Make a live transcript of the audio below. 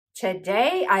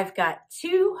Today I've got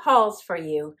two hauls for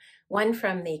you, one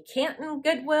from the Canton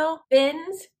Goodwill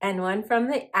bins and one from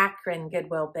the Akron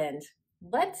Goodwill bins.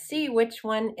 Let's see which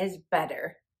one is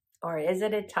better, or is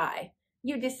it a tie?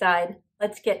 You decide.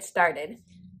 Let's get started.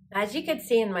 As you can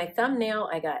see in my thumbnail,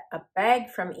 I got a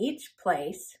bag from each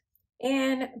place,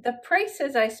 and the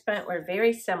prices I spent were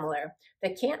very similar.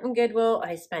 The Canton Goodwill,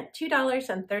 I spent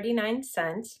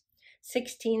 $2.39,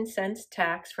 16 cents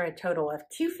tax for a total of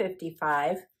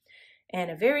 $2.55. And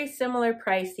a very similar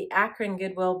price, the Akron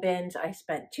Goodwill bins, I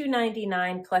spent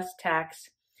 $2.99 plus tax,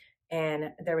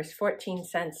 and there was 14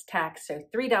 cents tax, so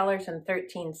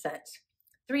 $3.13.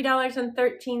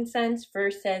 $3.13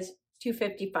 versus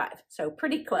 $2.55, so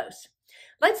pretty close.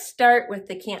 Let's start with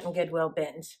the Canton Goodwill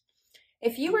bins.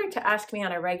 If you were to ask me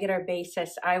on a regular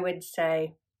basis, I would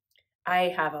say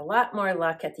I have a lot more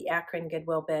luck at the Akron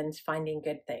Goodwill bins finding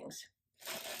good things.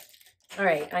 All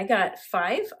right, I got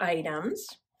 5 items.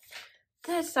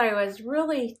 This I was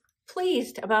really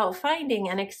pleased about finding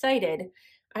and excited.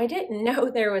 I didn't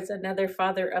know there was another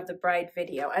Father of the Bride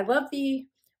video. I love the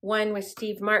one with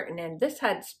Steve Martin, and this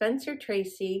had Spencer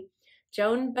Tracy,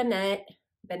 Joan Bennett,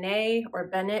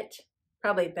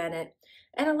 probably Bennett,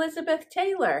 and Elizabeth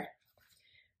Taylor.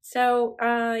 So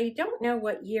I don't know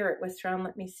what year it was from.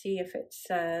 Let me see if it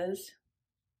says.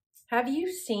 Have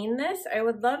you seen this? I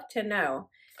would love to know.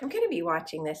 I'm going to be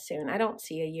watching this soon. I don't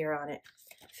see a year on it.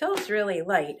 Feels really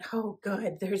light. Oh,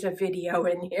 good. There's a video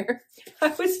in here.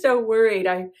 I was so worried.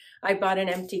 I bought an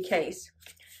empty case.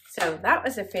 So that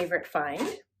was a favorite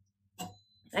find.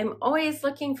 I'm always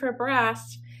looking for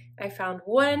brass. I found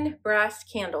one brass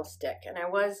candlestick, and I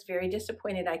was very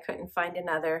disappointed I couldn't find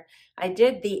another. I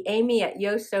did the Amy at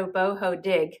Yoso Boho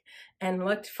dig and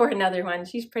looked for another one.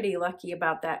 She's pretty lucky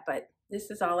about that, but this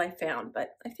is all I found. But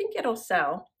I think it'll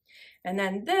sell. And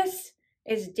then this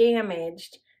is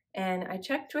damaged. And I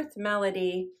checked with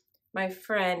Melody, my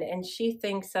friend, and she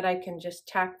thinks that I can just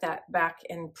tack that back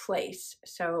in place.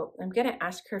 So I'm going to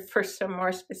ask her for some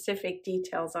more specific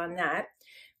details on that.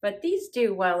 But these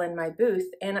do well in my booth,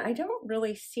 and I don't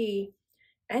really see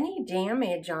any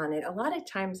damage on it. A lot of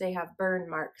times they have burn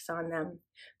marks on them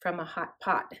from a hot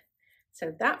pot.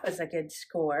 So that was a good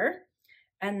score.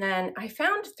 And then I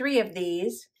found 3 of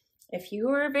these. If you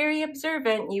were very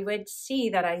observant, you would see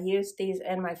that I used these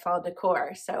in my fall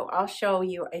decor. So I'll show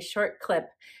you a short clip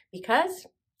because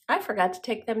I forgot to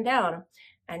take them down.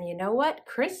 And you know what?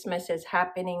 Christmas is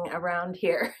happening around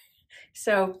here.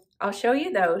 So I'll show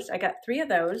you those. I got 3 of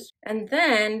those. And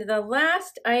then the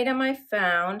last item I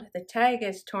found, the tag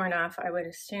is torn off. I would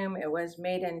assume it was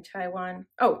made in Taiwan.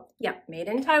 Oh, yeah, made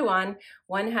in Taiwan.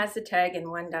 One has the tag and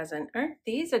one doesn't. Aren't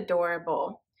these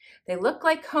adorable? They look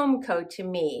like Homeco to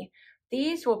me.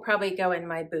 These will probably go in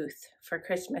my booth for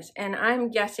Christmas. And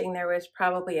I'm guessing there was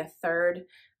probably a third.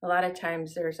 A lot of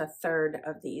times there's a third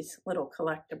of these little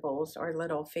collectibles or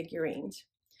little figurines.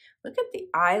 Look at the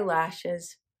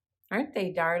eyelashes. Aren't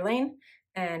they darling?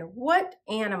 And what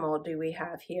animal do we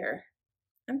have here?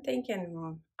 I'm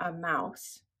thinking a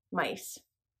mice.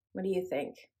 What do you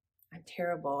think? I'm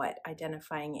terrible at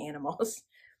identifying animals.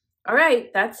 All right,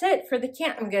 that's it for the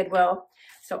Canton Goodwill.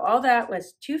 So all that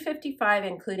was $2.55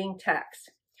 including tax.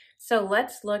 So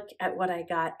let's look at what I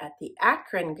got at the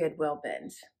Akron Goodwill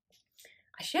bins.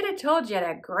 I should have told you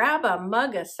to grab a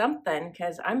mug of something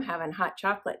because I'm having hot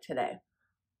chocolate today.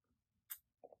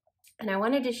 And I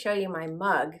wanted to show you my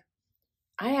mug.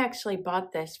 I actually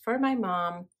bought this for my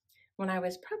mom when I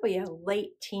was probably a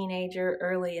late teenager,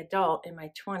 early adult in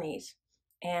my 20s.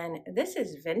 And this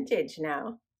is vintage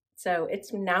now. So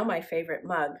it's now my favorite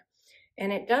mug.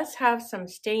 And it does have some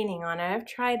staining on it. I've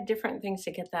tried different things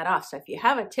to get that off. So if you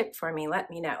have a tip for me,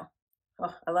 let me know.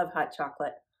 Oh, I love hot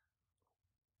chocolate.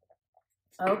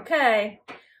 Okay.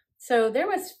 So there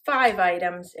was 5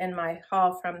 items in my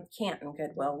haul from Canton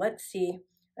Goodwill. Let's see.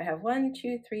 I have 1,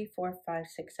 2, 3, 4, 5,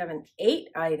 6, 7, 8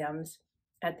 items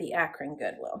at the Akron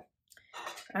Goodwill.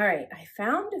 All right. I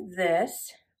found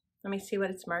this. Let me see what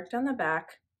it's marked on the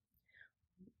back.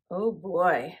 Oh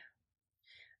boy.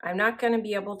 I'm not going to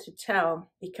be able to tell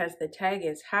because the tag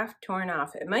is half torn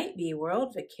off. It might be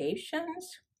World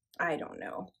Vacations. I don't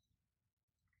know.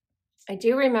 I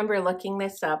do remember looking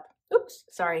this up. Oops,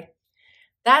 sorry.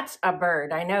 That's a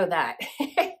bird. I know that.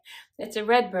 It's a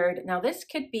red bird. Now this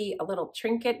could be a little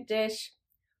trinket dish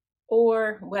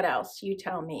or what else? You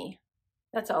tell me.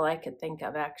 That's all I could think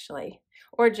of actually.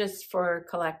 Or just for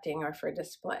collecting or for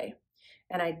display.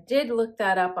 And I did look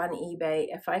that up on eBay.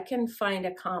 If I can find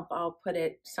a comp, I'll put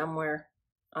it somewhere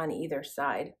on either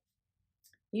side.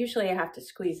 Usually I have to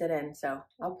squeeze it in, so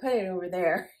I'll put it over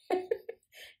there.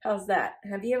 How's that?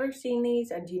 Have you ever seen these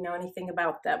and do you know anything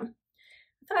about them?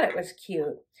 I thought it was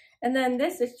cute. And then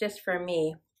this is just for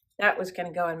me. That was going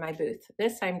to go in my booth.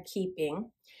 This I'm keeping.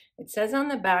 It says on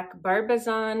the back,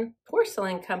 Barbizon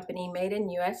Porcelain Company, made in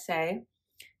USA.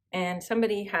 And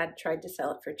somebody had tried to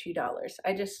sell it for $2.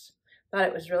 I just thought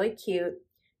it was really cute.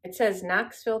 It says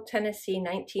Knoxville, Tennessee,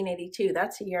 1982.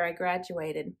 That's the year I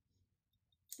graduated.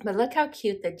 But look how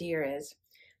cute the deer is.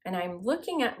 And I'm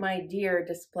looking at my deer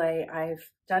display. I've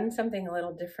done something a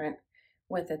little different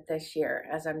with it this year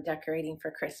as I'm decorating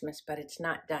for Christmas, but it's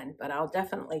not done. But I'll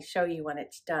definitely show you when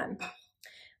it's done.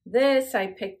 This I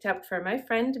picked up for my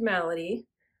friend Melody.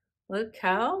 Look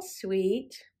how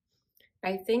sweet.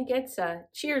 I think it's a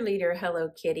cheerleader Hello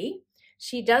Kitty.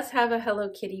 She does have a Hello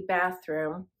Kitty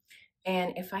bathroom.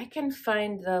 And if I can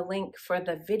find the link for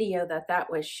the video that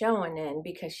was shown in,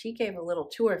 because she gave a little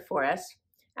tour for us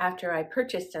after I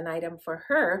purchased an item for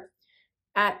her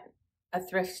at a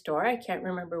thrift store. I can't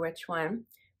remember which one,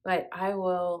 but I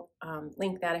will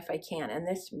link that if I can. And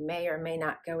this may or may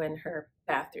not go in her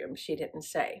bathroom. She didn't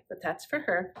say, but that's for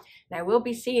her. And I will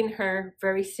be seeing her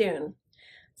very soon.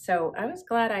 So I was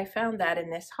glad I found that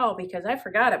in this haul because I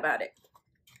forgot about it.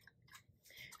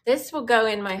 This will go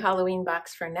in my Halloween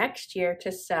box for next year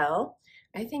to sell.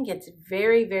 I think it's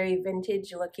very, very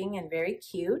vintage looking and very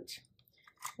cute.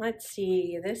 Let's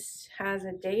see, this has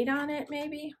a date on it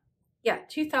maybe? Yeah,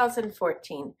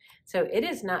 2014. So it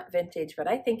is not vintage, but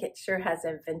I think it sure has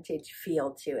a vintage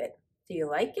feel to it. Do you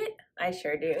like it? I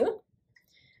sure do.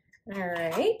 All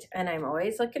right, and I'm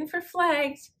always looking for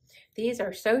flags. These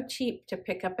are so cheap to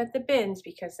pick up at the bins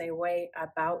because they weigh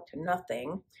about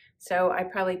nothing. So I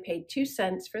probably paid 2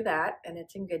 cents for that, and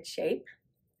it's in good shape.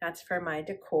 That's for my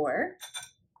decor.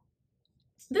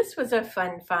 This was a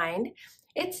fun find.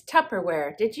 It's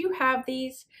Tupperware. Did you have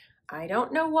these? I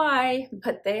don't know why,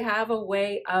 but they have a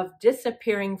way of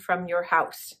disappearing from your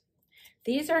house.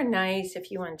 These are nice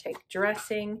if you want to take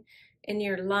dressing in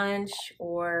your lunch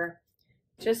or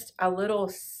just a little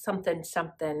something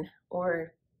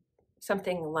or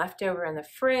something left over in the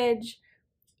fridge.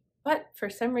 But for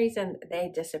some reason,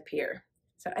 they disappear.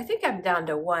 So I think I'm down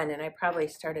to 1, and I probably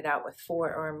started out with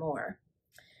 4 or more.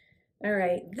 All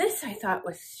right, this I thought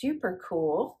was super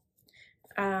cool.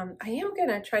 I am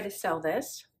gonna try to sell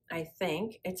this, I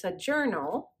think. It's a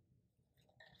journal.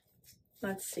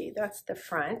 Let's see, that's the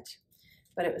front,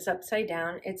 but it was upside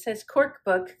down. It says Cork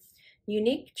Book,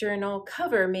 unique journal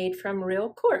cover made from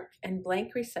real cork and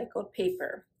blank recycled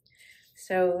paper.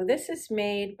 So this is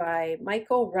made by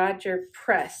Michael Roger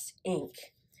Press, Inc.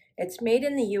 It's made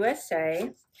in the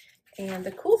USA, and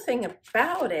the cool thing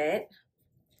about it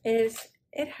is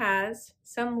it has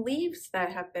some leaves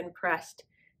that have been pressed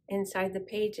inside the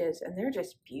pages, and they're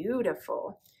just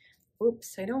beautiful.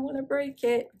 Oops, I don't want to break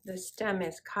it. The stem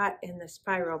is caught in the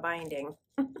spiral binding.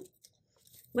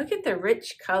 Look at the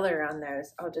rich color on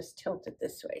those. I'll just tilt it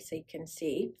this way so you can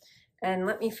see. And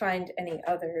let me find any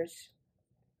others.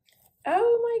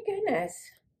 Oh my goodness.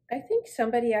 I think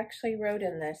somebody actually wrote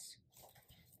in this.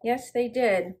 Yes, they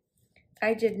did.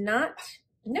 I did not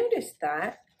notice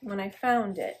that when I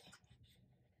found it.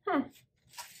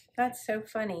 That's so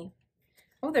funny.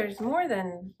 Oh, there's more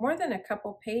than a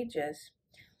couple pages.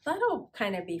 That'll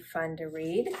kind of be fun to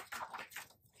read.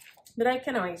 But I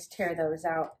can always tear those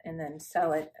out and then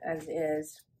sell it as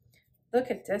is.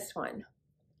 Look at this one.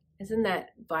 Isn't that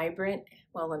vibrant?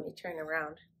 Well, let me turn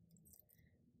around.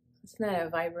 Isn't that a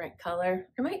vibrant color?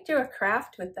 I might do a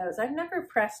craft with those. I've never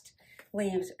pressed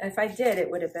leaves. If I did,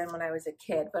 it would have been when I was a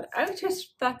kid. But I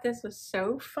just thought this was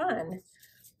so fun.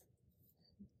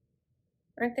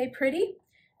 Aren't they pretty?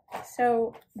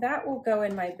 So that will go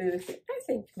in my booth. I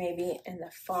think maybe in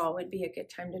the fall would be a good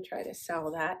time to try to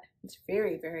sell that. It's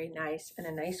very, very nice and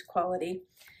a nice quality.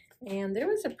 And there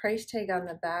was a price tag on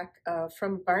the back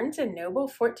from Barnes & Noble,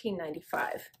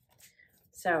 $14.95.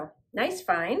 So nice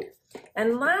find.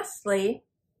 And lastly,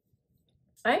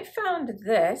 I found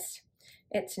this.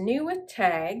 It's new with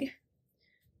tag.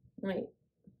 Let me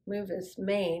move this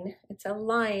mane. It's a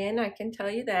lion, I can tell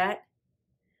you that.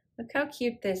 Look how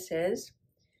cute this is.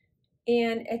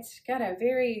 And it's got a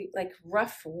very like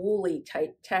rough woolly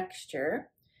type texture.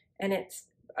 And it's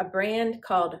a brand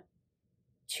called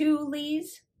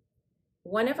Thule's,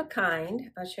 one of a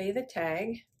kind. I'll show you the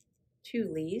tag,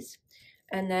 Thule's.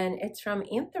 And then it's from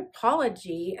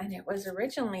Anthropology, and it was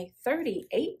originally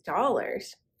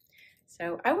 $38.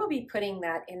 So I will be putting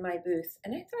that in my booth,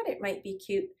 and I thought it might be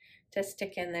cute to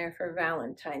stick in there for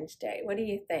Valentine's Day. What do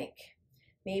you think?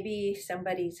 Maybe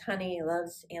somebody's honey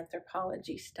loves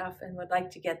Anthropology stuff and would like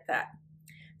to get that.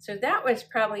 So that was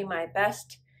probably my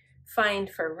best find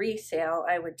for resale,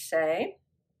 I would say.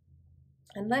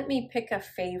 And let me pick a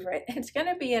favorite. It's going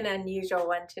to be an unusual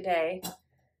one today.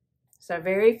 It's the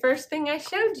very first thing I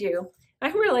showed you.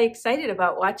 I'm really excited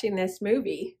about watching this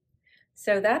movie.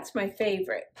 So that's my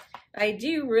favorite. I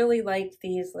do really like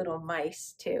these little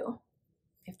mice too,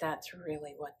 if that's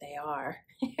really what they are.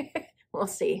 We'll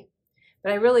see.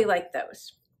 But I really like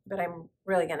those, but I'm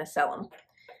really gonna sell them.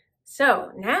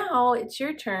 So now it's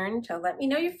your turn to let me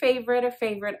know your favorite or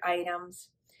favorite items,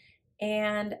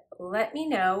 and let me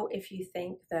know if you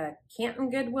think the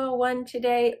Canton Goodwill won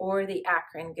today or the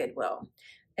Akron Goodwill.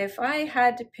 If I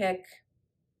had to pick,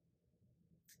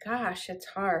 gosh, it's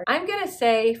hard. I'm gonna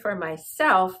say for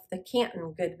myself, the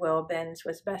Canton Goodwill bins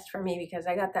was best for me because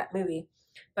I got that movie.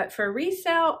 But for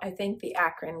resale, I think the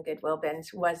Akron Goodwill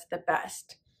bins was the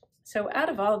best. So out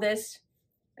of all this,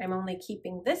 I'm only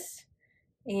keeping this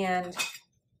and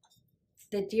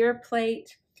the deer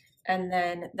plate and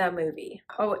then the movie.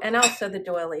 Oh, and also the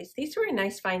doilies. These were a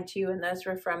nice find too, and those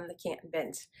were from the Canton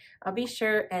bins. I'll be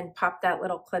sure and pop that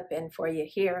little clip in for you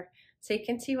here so you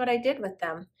can see what I did with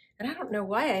them. And I don't know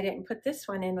why I didn't put this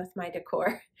one in with my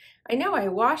decor. I know I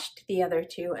washed the other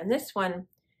two, and this one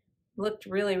looked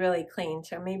really, really clean,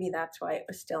 so maybe that's why it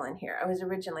was still in here. I was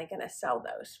originally going to sell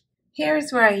those.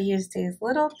 Here's where I used these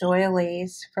little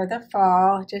doilies for the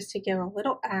fall, just to give a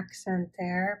little accent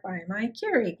there by my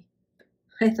Keurig.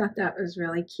 I thought that was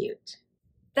really cute.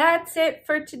 That's it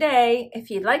for today.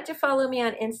 If you'd like to follow me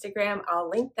on Instagram,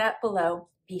 I'll link that below.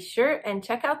 Be sure and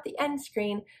check out the end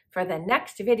screen for the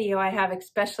next video I have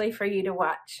especially for you to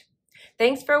watch.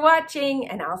 Thanks for watching,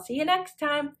 and I'll see you next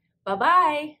time.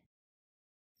 Bye-bye.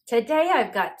 Today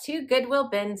I've got 2 Goodwill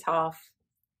bins haul.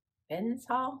 Bins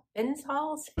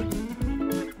hauls?